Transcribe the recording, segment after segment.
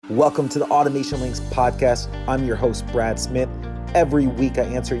Welcome to the Automation Links podcast. I'm your host, Brad Smith. Every week I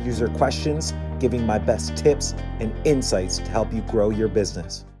answer user questions, giving my best tips and insights to help you grow your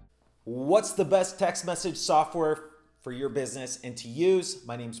business. What's the best text message software for your business and to use?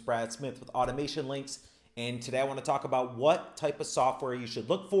 My name's Brad Smith with Automation Links, and today I want to talk about what type of software you should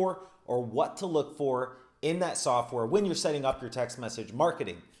look for or what to look for in that software when you're setting up your text message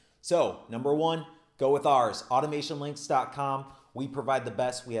marketing. So, number one, go with ours, automationlinks.com. We provide the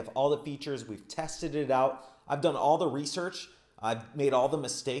best. We have all the features. We've tested it out. I've done all the research. I've made all the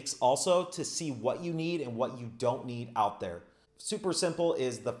mistakes also to see what you need and what you don't need out there. Super simple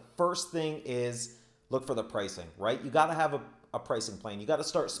is the first thing is look for the pricing, right? You got to have a pricing plan. You got to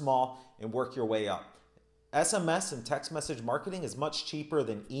start small and work your way up. SMS and text message marketing is much cheaper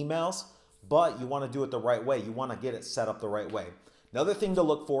than emails, but you want to do it the right way. You want to get it set up the right way. Another thing to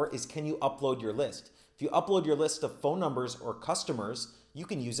look for is, can you upload your list? If you upload your list of phone numbers or customers, you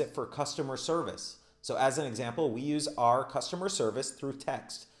can use it for customer service. So as an example, we use our customer service through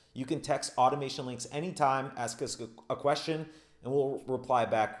text. You can text Automation Links anytime, ask us a question, and we'll reply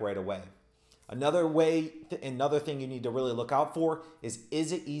back right away. Another thing you need to really look out for is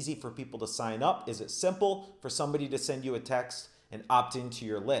it easy for people to sign up? Is it simple for somebody to send you a text and opt into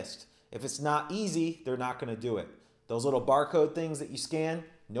your list? If it's not easy, they're not going to do it. Those little barcode things that you scan,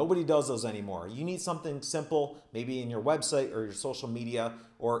 nobody does those anymore. You need something simple, maybe in your website or your social media,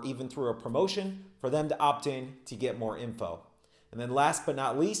 or even through a promotion for them to opt in to get more info. And then last but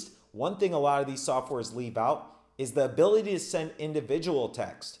not least, one thing a lot of these softwares leave out is the ability to send individual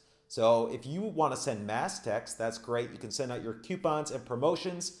text. So if you want to send mass text, that's great. You can send out your coupons and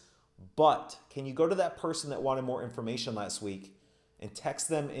promotions, but can you go to that person that wanted more information last week and text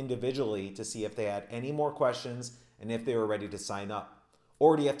them individually to see if they had any more questions and if they were ready to sign up?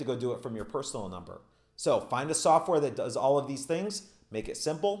 Or do you have to go do it from your personal number? So find a software that does all of these things, make it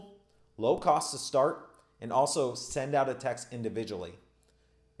simple, low cost to start, and also send out a text individually.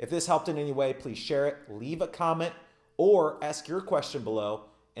 If this helped in any way, please share it, leave a comment, or ask your question below,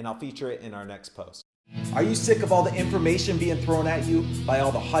 and I'll feature it in our next post. Are you sick of all the information being thrown at you by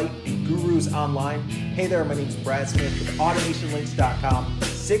all the hype and gurus online? Hey there, my name is Brad Smith with AutomationLinks.com.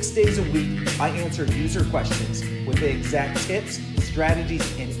 6 days a week, I answer user questions with the exact tips,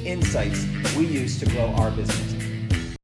 strategies, and insights we use to grow our business.